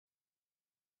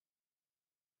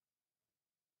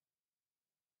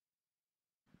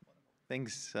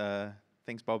Thanks,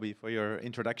 thanks, Bobby, for your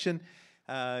introduction.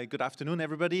 Good afternoon,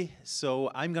 everybody.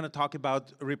 So I'm going to talk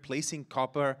about replacing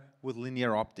copper with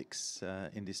linear optics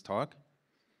in this talk.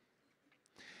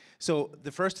 So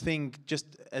the first thing,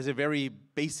 just as a very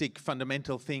basic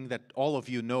fundamental thing that all of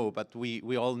you know, but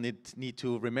we all need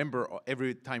to remember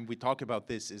every time we talk about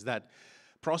this, is that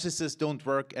processors don't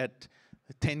work at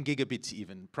 10 gigabits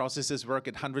even. Processors work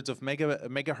at hundreds of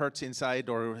megahertz inside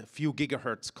or a few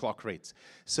gigahertz clock rates.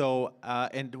 So,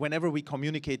 and whenever we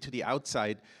communicate to the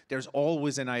outside, there's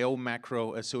always an I/O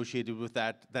macro associated with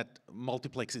that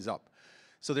multiplexes up.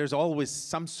 So there's always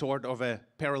some sort of a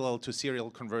parallel to serial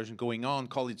conversion going on,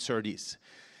 call it SerDes.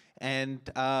 And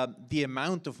the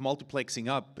amount of multiplexing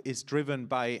up is driven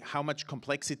by how much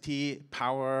complexity,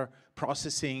 power,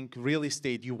 processing, real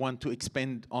estate you want to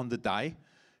expend on the die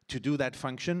to do that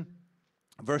function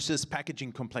versus packaging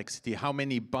complexity. How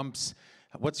many bumps,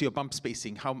 what's your bump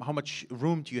spacing? How much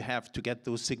room do you have to get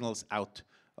those signals out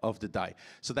of the die?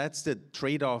 So that's the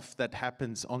trade-off that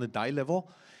happens on the die level.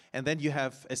 And then you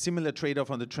have a similar trade-off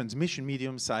on the transmission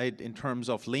medium side in terms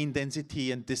of lane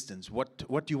density and distance. What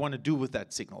do you want to do with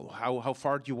that signal? How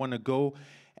far do you want to go?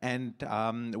 And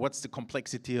what's the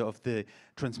complexity of the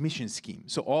transmission scheme?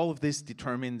 So all of this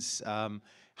determines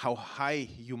how high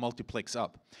you multiplex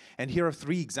up. And here are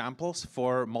three examples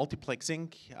for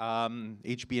multiplexing,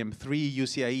 HBM3,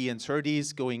 UCIe, and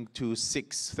SerDes going to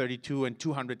 6, 32, and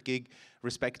 200 gig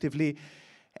respectively.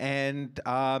 And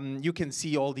you can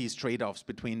see all these trade-offs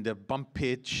between the bump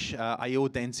pitch, I/O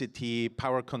density,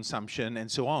 power consumption,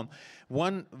 and so on.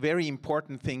 One very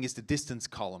important thing is the distance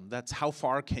column. That's how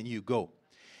far can you go.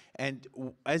 And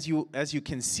as you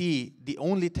can see, the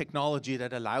only technology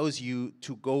that allows you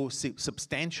to go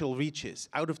substantial reaches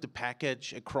out of the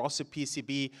package, across a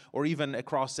PCB, or even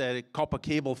across a copper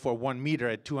cable for 1 meter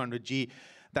at 200G,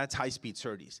 that's high-speed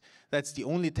SerDes. That's the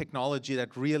only technology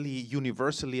that really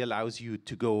universally allows you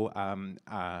to go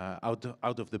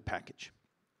out of the package.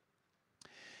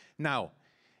 Now,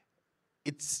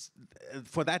 it's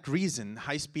for that reason,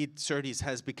 high-speed SerDes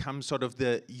has become sort of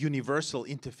the universal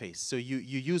interface. So you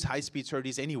use high-speed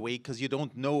SerDes anyway because you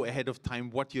don't know ahead of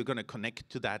time what you're going to connect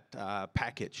to that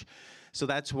package. So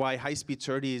that's why high-speed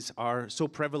SerDes are so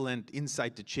prevalent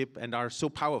inside the chip and are so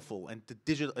powerful. And the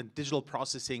digital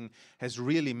processing has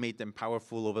really made them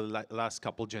powerful over the last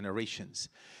couple generations.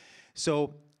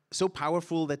 So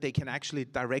powerful that they can actually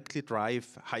directly drive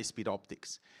high-speed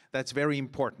optics. That's very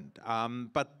important.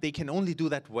 But they can only do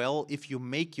that well if you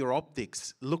make your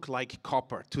optics look like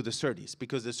copper to the SerDes,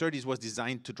 because the SerDes was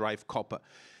designed to drive copper.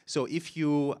 So if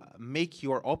you make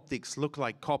your optics look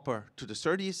like copper to the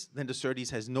SerDes, then the SerDes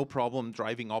has no problem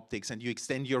driving optics, and you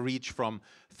extend your reach from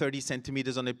 30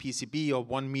 centimeters on a PCB or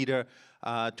 1 meter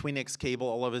twin-X cable,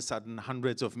 all of a sudden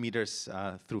hundreds of meters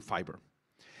through fiber.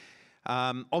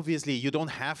 Obviously, you don't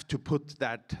have to put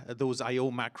those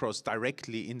I/O macros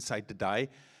directly inside the die,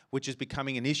 which is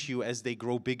becoming an issue as they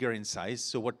grow bigger in size.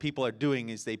 So what people are doing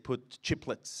is they put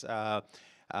chiplets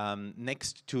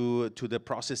next to the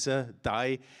processor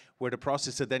die, where the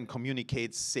processor then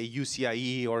communicates, say,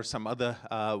 UCIe or some other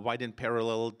wide and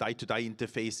parallel die-to-die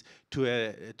interface to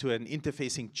an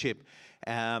interfacing chip.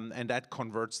 And that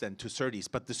converts then to SerDes.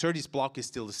 But the SerDes block is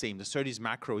still the same. The SerDes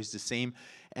macro is the same,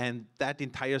 and that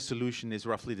entire solution is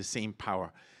roughly the same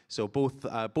power. So both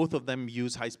of them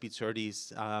use high-speed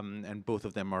SerDes, and both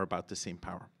of them are about the same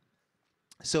power.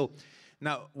 So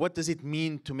now, what does it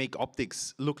mean to make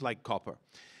optics look like copper?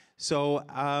 So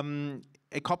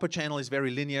a copper channel is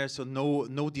very linear, so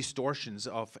no distortions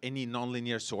of any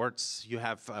nonlinear sorts. You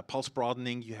have pulse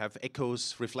broadening, you have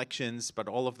echoes, reflections, but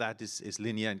all of that is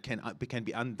linear and can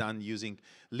be undone using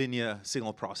linear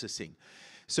signal processing.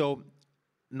 So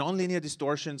nonlinear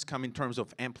distortions come in terms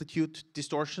of amplitude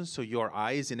distortions, so your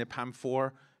eyes in a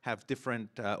PAM4 have different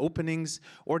openings,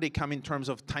 or they come in terms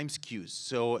of time skews.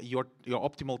 So your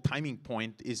optimal timing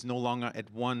point is no longer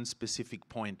at one specific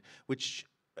point, which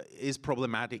is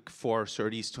problematic for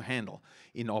SerDes to handle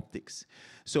in optics.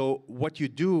 So what you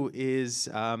do is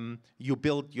you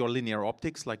build your linear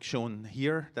optics, like shown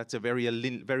here. That's a very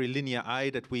linear eye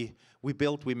that we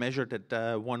built. We measured at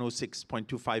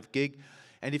 106.25 gig.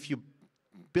 And if you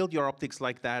build your optics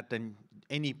like that, then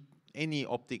any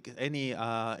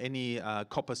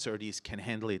copper SerDes can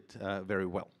handle it very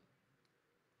well.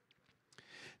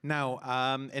 Now,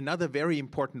 another very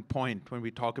important point when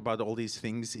we talk about all these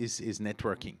things is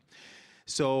networking.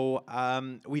 So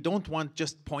we don't want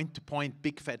just point-to-point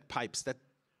big fat pipes.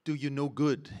 do you no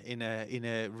good in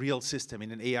a real system,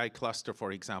 in an AI cluster,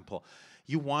 for example.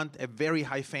 You want a very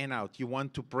high fan out. You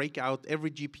want to break out.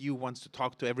 Every GPU wants to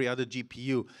talk to every other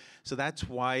GPU. So that's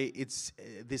why it's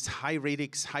this high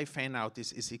radix, high fan out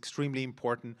is extremely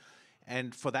important.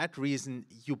 And for that reason,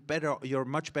 you're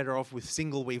much better off with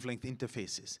single wavelength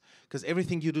interfaces. Because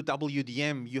everything you do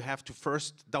WDM, you have to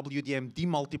first WDM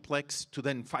demultiplex, to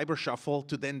then fiber shuffle,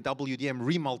 to then WDM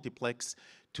remultiplex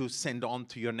to send on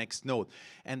to your next node.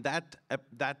 And that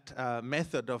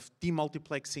method of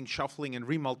demultiplexing, shuffling, and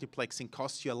remultiplexing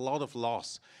costs you a lot of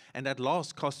loss. And that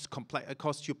loss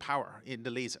costs you power in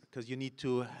the laser, because you need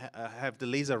to have the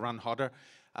laser run hotter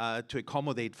to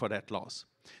accommodate for that loss.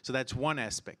 So that's one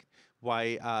aspect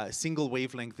why single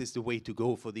wavelength is the way to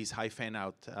go for these high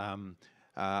fan-out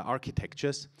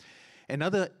architectures.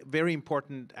 Another very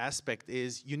important aspect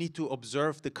is you need to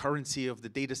observe the currency of the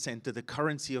data center, the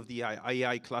currency of the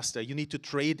AI cluster. You need to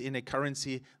trade in a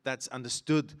currency that's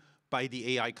understood by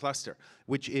the AI cluster,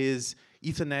 which is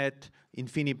Ethernet,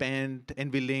 InfiniBand,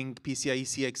 NVLink, PCIe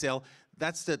CXL.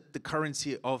 That's the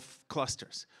currency of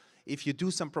clusters. If you do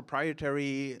some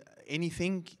proprietary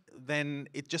anything, then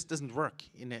it just doesn't work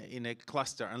in a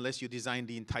cluster unless you design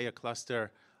the entire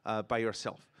cluster by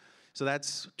yourself. So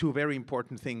that's two very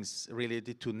important things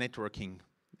related to networking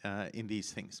in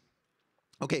these things.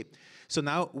 Okay, so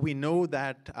now we know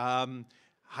that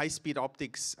high-speed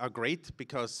optics are great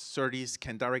because SerDes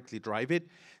can directly drive it.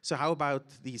 So how about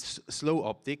these slow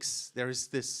optics?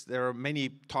 There are many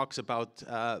talks about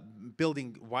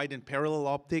building wide and parallel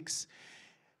optics.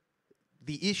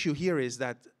 The issue here is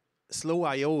that slow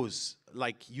IOs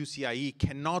like UCIe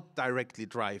cannot directly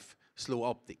drive slow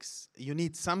optics. You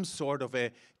need some sort of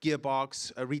a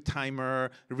gearbox, a retimer,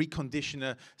 a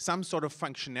reconditioner, some sort of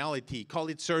functionality, call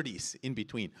it SerDes in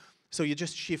between. So you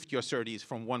just shift your SerDes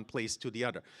from one place to the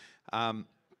other.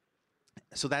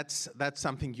 So that's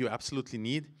something you absolutely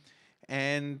need.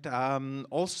 And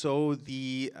also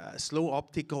the slow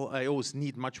optical IOs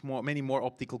need many more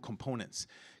optical components,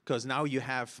 because now you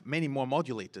have many more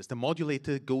modulators. The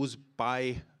modulator goes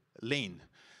by lane.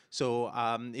 So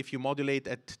if you modulate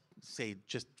at, say,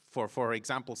 just for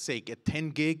example's sake, at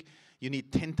 10 gig, you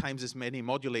need 10 times as many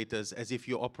modulators as if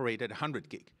you operate at 100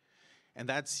 gig. And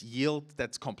that's yield,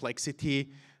 that's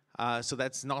complexity. So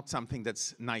that's not something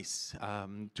that's nice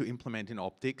to implement in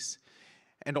optics.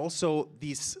 And also,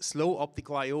 these slow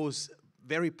optical IOs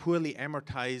very poorly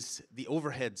amortize the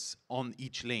overheads on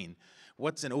each lane.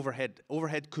 What's an overhead?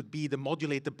 Overhead could be the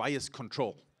modulator bias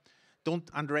control. Don't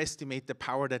underestimate the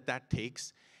power that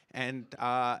takes. And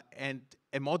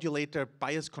a modulator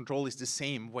bias control is the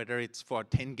same whether it's for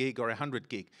 10 gig or 100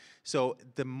 gig. So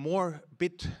the more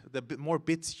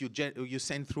bits you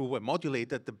send through a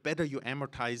modulator, the better you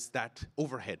amortize that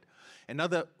overhead.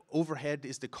 Another overhead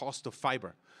is the cost of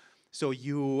fiber. So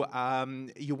you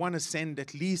want to send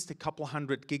at least a couple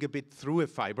hundred gigabit through a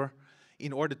fiber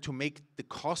in order to make the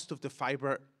cost of the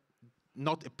fiber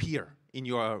not appear in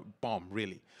your BOM,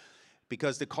 really.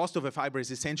 Because the cost of a fiber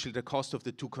is essentially the cost of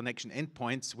the two connection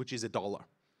endpoints, which is $1.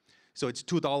 So it's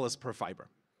 $2 per fiber.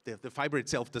 The fiber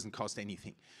itself doesn't cost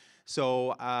anything.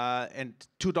 So, and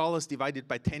 $2 divided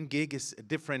by 10 gig is a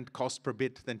different cost per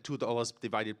bit than $2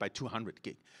 divided by 200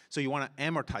 gig. So you want to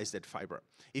amortize that fiber.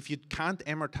 If you can't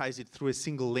amortize it through a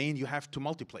single lane, you have to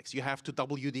multiplex. You have to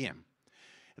WDM.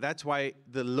 That's why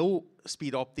the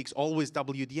low-speed optics always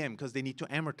WDM, because they need to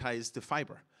amortize the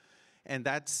fiber. And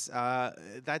that's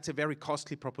a very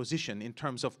costly proposition in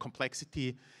terms of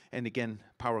complexity and, again,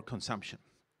 power consumption.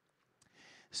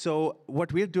 So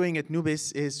what we're doing at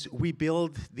Nubis is we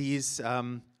build these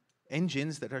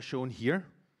engines that are shown here.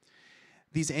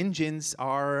 These engines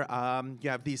are, you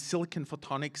have these silicon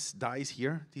photonics dies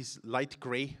here, these light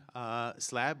gray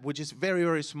slab, which is very,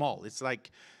 very small. It's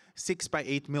like 6 by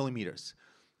 8 millimeters.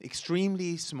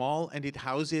 Extremely small, and it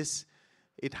houses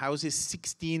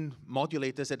 16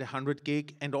 modulators at 100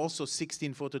 gig and also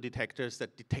 16 photodetectors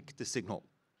that detect the signal.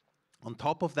 On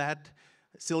top of that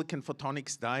silicon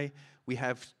photonics die, we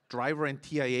have driver and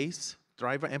TIAs,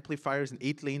 driver amplifiers, an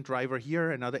 8-lane driver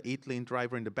here, another 8-lane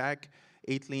driver in the back,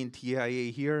 8-lane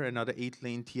TIA here, another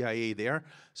 8-lane TIA there.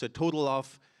 So a total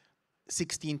of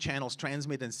 16 channels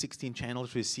transmit and 16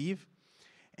 channels receive.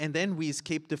 And then we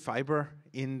escape the fiber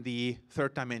in the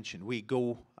third dimension. We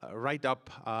go right up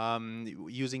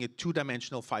using a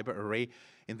 2-dimensional fiber array,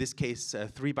 in this case a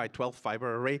 3 by 12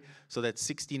 fiber array. So that's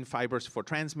 16 fibers for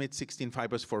transmit, 16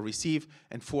 fibers for receive,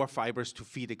 and 4 fibers to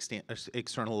feed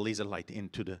external laser light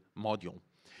into the module.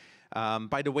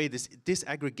 By the way, this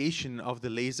disaggregation of the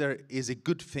laser is a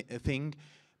good thing,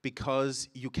 because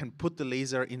you can put the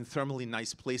laser in thermally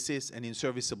nice places and in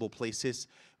serviceable places,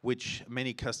 which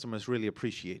many customers really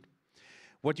appreciate.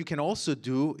 What you can also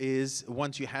do is,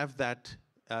 once you have that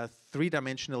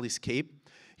three-dimensional escape,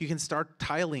 you can start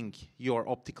tiling your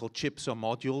optical chips or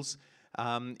modules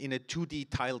in a 2D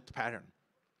tiled pattern.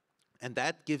 And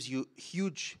that gives you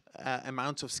huge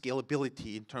amounts of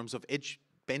scalability in terms of edge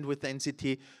bandwidth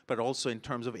density, but also in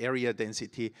terms of area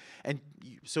density. And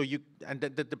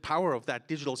the power of that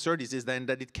digital SerDes is then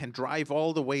that it can drive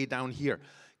all the way down here,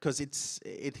 because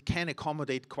it can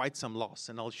accommodate quite some loss.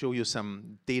 And I'll show you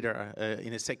some data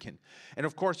in a second. And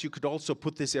of course, you could also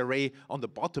put this array on the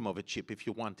bottom of a chip if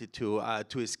you wanted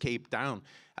to escape down.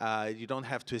 You don't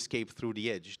have to escape through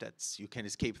the edge. You can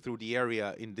escape through the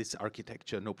area in this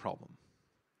architecture, no problem.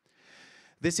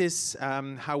 This is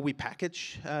how we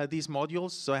package these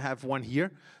modules. So I have one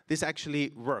here. This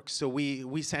actually works. So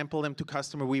we sample them to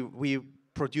customer. We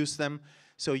produce them.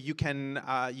 So you can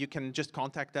just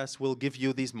contact us. We'll give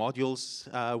you these modules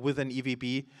with an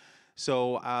EVB.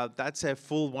 So that's a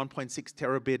full 1.6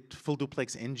 terabit full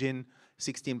duplex engine,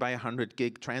 16 by 100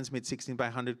 gig transmit, 16 by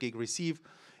 100 gig receive.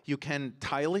 You can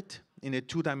tile it in a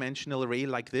two-dimensional array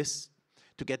like this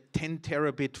to get 10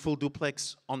 terabit full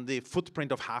duplex on the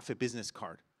footprint of half a business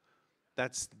card.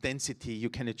 That's density you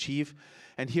can achieve.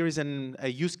 And here is a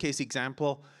use case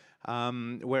example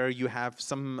where you have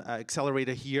some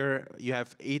accelerator here. You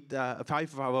have 5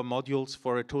 of our modules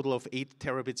for a total of 8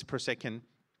 terabits per second.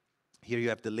 Here you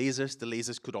have the lasers. The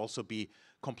lasers could also be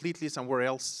completely somewhere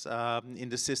else in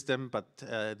the system, but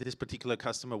this particular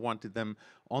customer wanted them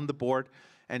on the board.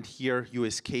 And here you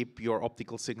escape your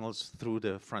optical signals through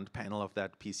the front panel of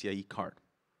that PCIe card.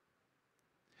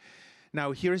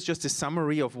 Now, here is just a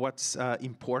summary of what's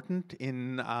important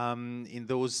in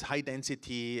those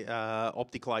high-density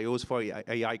optical I/Os for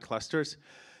AI clusters.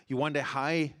 You want a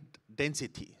high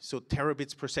density, so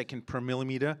terabits per second per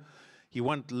millimeter. You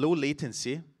want low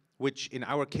latency, which in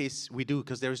our case we do,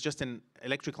 because there is just an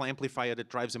electrical amplifier that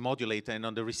drives a modulator, and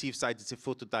on the receive side it's a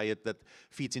photodiode that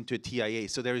feeds into a TIA.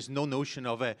 So there is no notion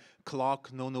of a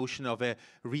clock, no notion of a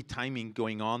retiming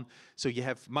going on. So you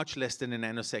have much less than a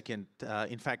nanosecond.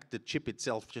 In fact, the chip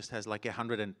itself just has like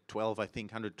 112, I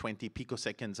think, 120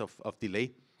 picoseconds of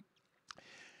delay.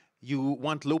 You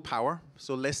want low power,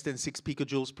 so less than 6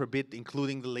 picojoules per bit,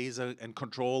 including the laser and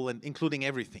control and including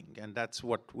everything, and that's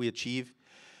what we achieve.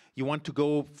 You want to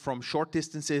go from short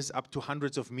distances up to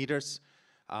hundreds of meters.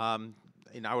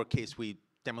 In our case, we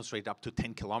demonstrate up to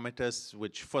 10 kilometers,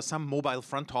 which for some mobile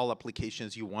front haul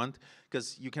applications you want,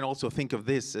 because you can also think of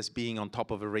this as being on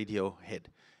top of a radio head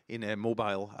in a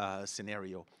mobile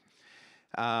scenario.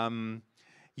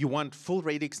 You want full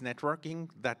radix networking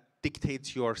that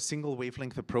dictates your single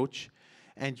wavelength approach,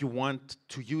 and you want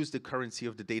to use the currency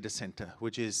of the data center,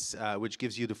 which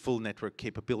gives you the full network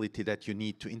capability that you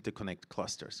need to interconnect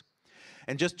clusters.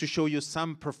 And just to show you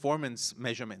some performance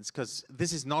measurements, because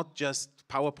this is not just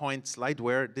PowerPoint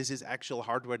slideware, this is actual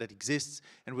hardware that exists,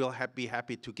 and we'll be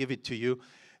happy to give it to you.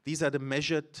 These are the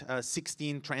measured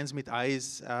 16 transmit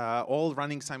eyes, all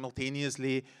running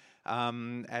simultaneously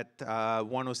at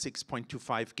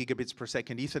 106.25 gigabits per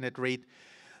second Ethernet rate.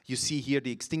 You see here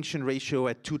the extinction ratio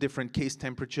at 2 different case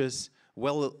temperatures,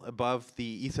 well above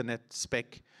the Ethernet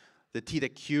spec. The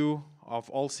TDEQ of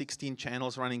all 16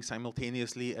 channels running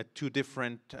simultaneously at 2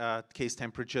 different case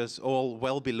temperatures, all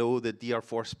well below the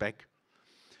DR4 spec.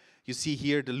 You see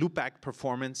here the loopback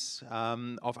performance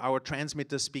of our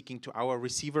transmitters speaking to our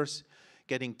receivers,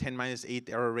 getting 10-8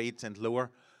 error rates and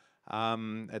lower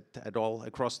at all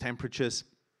across temperatures.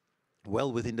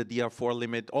 Well within the DR4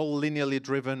 limit, all linearly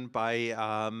driven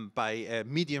by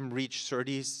medium reach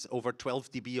SerDes over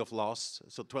 12 dB of loss.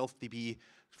 So 12 dB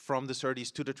from the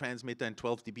SerDes to the transmitter and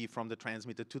 12 dB from the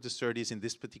transmitter to the SerDes in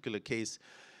this particular case.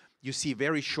 You see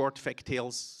very short FEC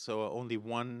tails, so only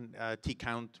 1 T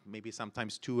count, maybe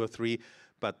sometimes 2 or 3,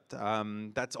 but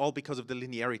that's all because of the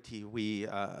linearity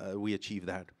we achieve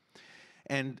that.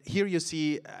 And here you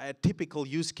see a typical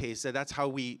use case, that's how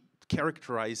we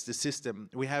characterize the system.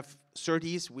 We have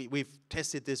SerDes. We've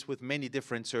tested this with many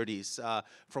different SerDes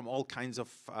from all kinds of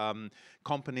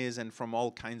companies and from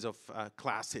all kinds of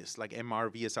classes, like MR,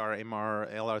 VSR, MR,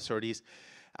 LR SerDes.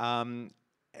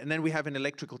 And then we have an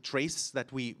electrical trace that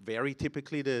we vary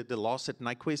typically the loss at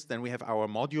Nyquist. Then we have our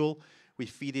module. We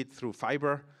feed it through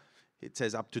fiber. It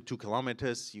says up to 2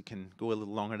 kilometers. You can go a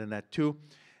little longer than that too.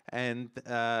 And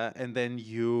then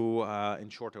you,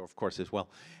 and shorter of course as well.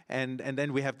 And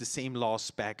then we have the same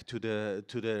loss back to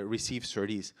the receive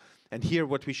SerDes. And here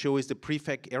what we show is the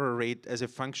prefec error rate as a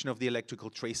function of the electrical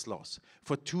trace loss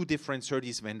for 2 different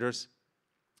SerDes vendors.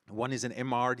 One is an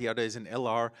MR, the other is an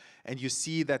LR, and you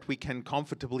see that we can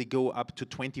comfortably go up to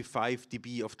 25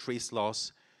 dB of trace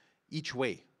loss each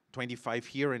way. 25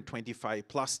 here and 25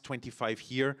 plus 25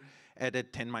 here at a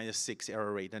 10⁻⁶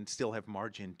 error rate, and still have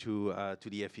margin to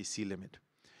the FEC limit.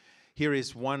 Here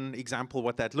is one example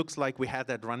what that looks like. We had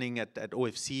that running at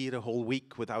OFC the whole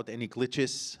week without any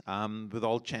glitches, with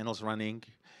all channels running.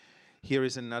 Here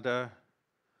is another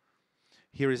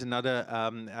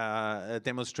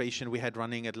demonstration we had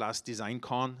running at last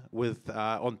DesignCon with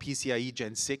on PCIe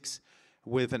Gen 6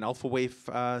 with an alpha wave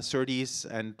SerDes,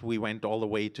 and we went all the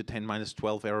way to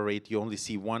 10⁻12 error rate. You only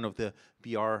see one of the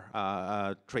BR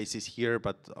traces here,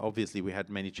 but obviously we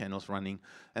had many channels running,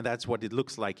 and that's what it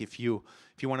looks like if you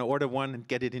want to order one and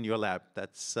get it in your lab.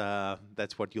 That's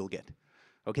what you'll get.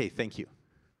 Okay, thank you.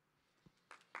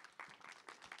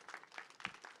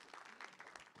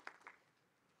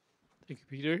 Thank you,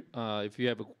 Peter. If you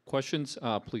have questions,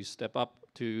 please step up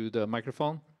to the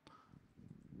microphone.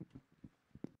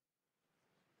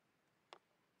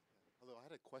 Hello, I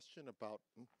had a question about.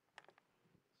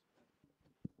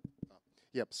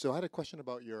 So I had a question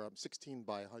about your 16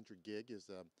 by 100 gig. Is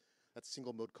that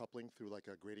single mode coupling through like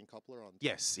a grading coupler on?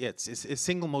 Yes, it's a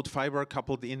single mode fiber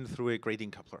coupled in through a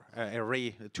grading coupler, a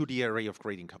 2D array of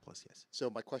grading couplers. Yes. So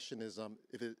my question is,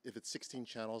 if it's 16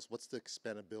 channels, what's the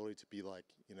expandability to be like,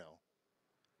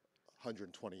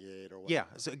 128 or what? Yeah,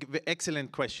 so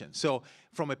excellent question. So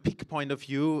from a PIC point of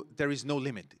view, there is no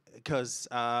limit because,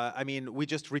 I mean, we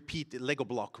just repeat Lego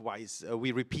block wise,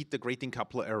 we repeat the grading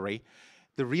coupler array.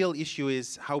 The real issue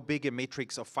is how big a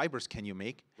matrix of fibers can you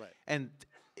make? Right. And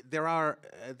there are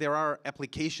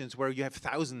applications where you have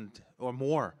 1,000 or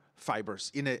more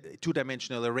fibers in a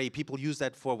two-dimensional array. People use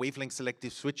that for wavelength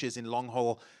selective switches in long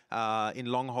haul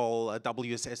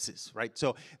WSSs, right?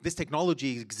 So this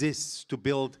technology exists to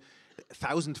build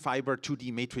 1,000 fiber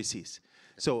 2D matrices.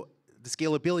 So the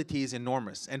scalability is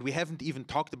enormous, and we haven't even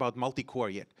talked about multi-core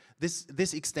yet.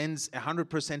 This extends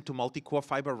 100% to multi-core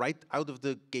fiber right out of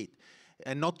the gate.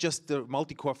 And not just the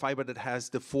multi-core fiber that has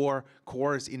the 4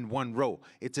 cores in one row.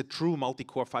 It's a true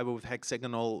multi-core fiber with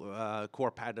hexagonal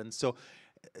core patterns. So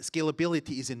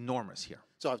scalability is enormous here.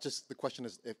 So the question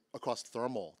is, if across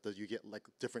thermal, does you get like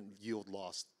different yield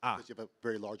loss because you have a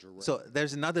very large array? So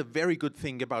there's another very good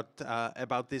thing about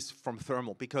this from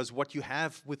thermal, because what you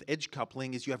have with edge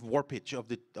coupling is you have warpage of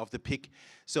the PIC.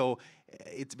 So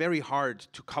it's very hard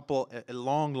to couple a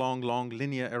long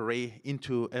linear array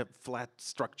into a flat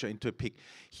structure, into a PIC.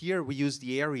 Here we use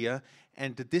the area,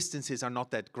 and the distances are not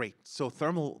that great. So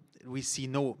thermal, we see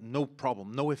no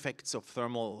problem, no effects of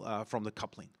thermal from the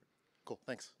coupling. Cool,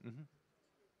 thanks. Mm-hmm.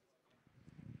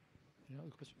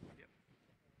 Another question? Yeah.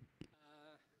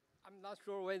 I'm not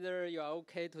sure whether you are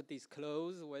okay to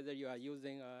disclose whether you are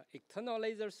using an external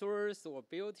laser source or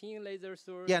built-in laser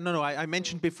source. Yeah, no, I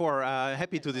mentioned before,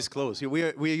 happy to disclose. We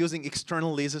are using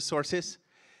external laser sources,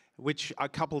 which are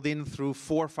coupled in through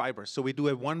 4 fibers. So we do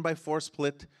a 1/4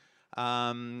 split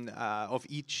of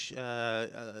each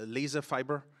laser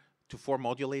fiber to 4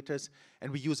 modulators,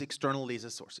 and we use external laser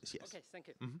sources, yes. Okay, thank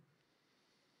you. Mm-hmm.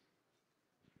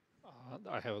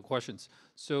 I have a questions.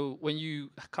 So when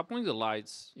you coupling the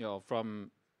lights, from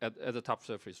at the top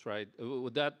surface, right?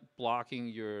 Would that blocking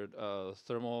your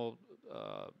thermal,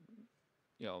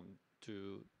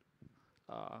 to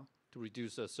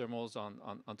reduce the thermals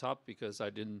on top? Because I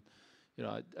didn't,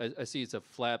 I see it's a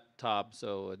flat top,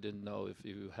 so I didn't know if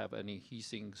you have any heat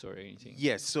sinks or anything.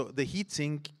 Yes. So the heat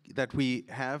sink that we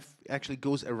have actually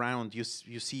goes around. You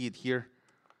see it here.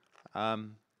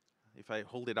 If I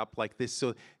hold it up like this,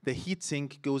 so the heat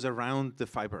sink goes around the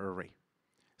fiber array.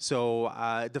 So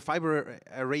the fiber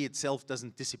array itself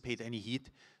doesn't dissipate any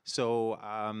heat, so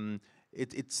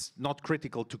it's not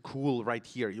critical to cool right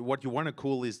here. What you want to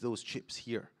cool is those chips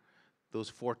here, those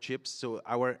 4 chips. So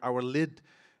our lid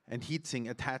and heat sink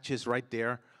attaches right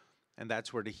there, and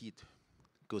that's where the heat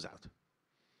goes out.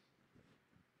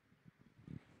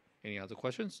 Any other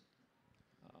questions?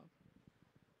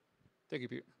 Thank you,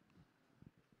 Peter.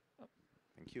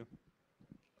 Thank you.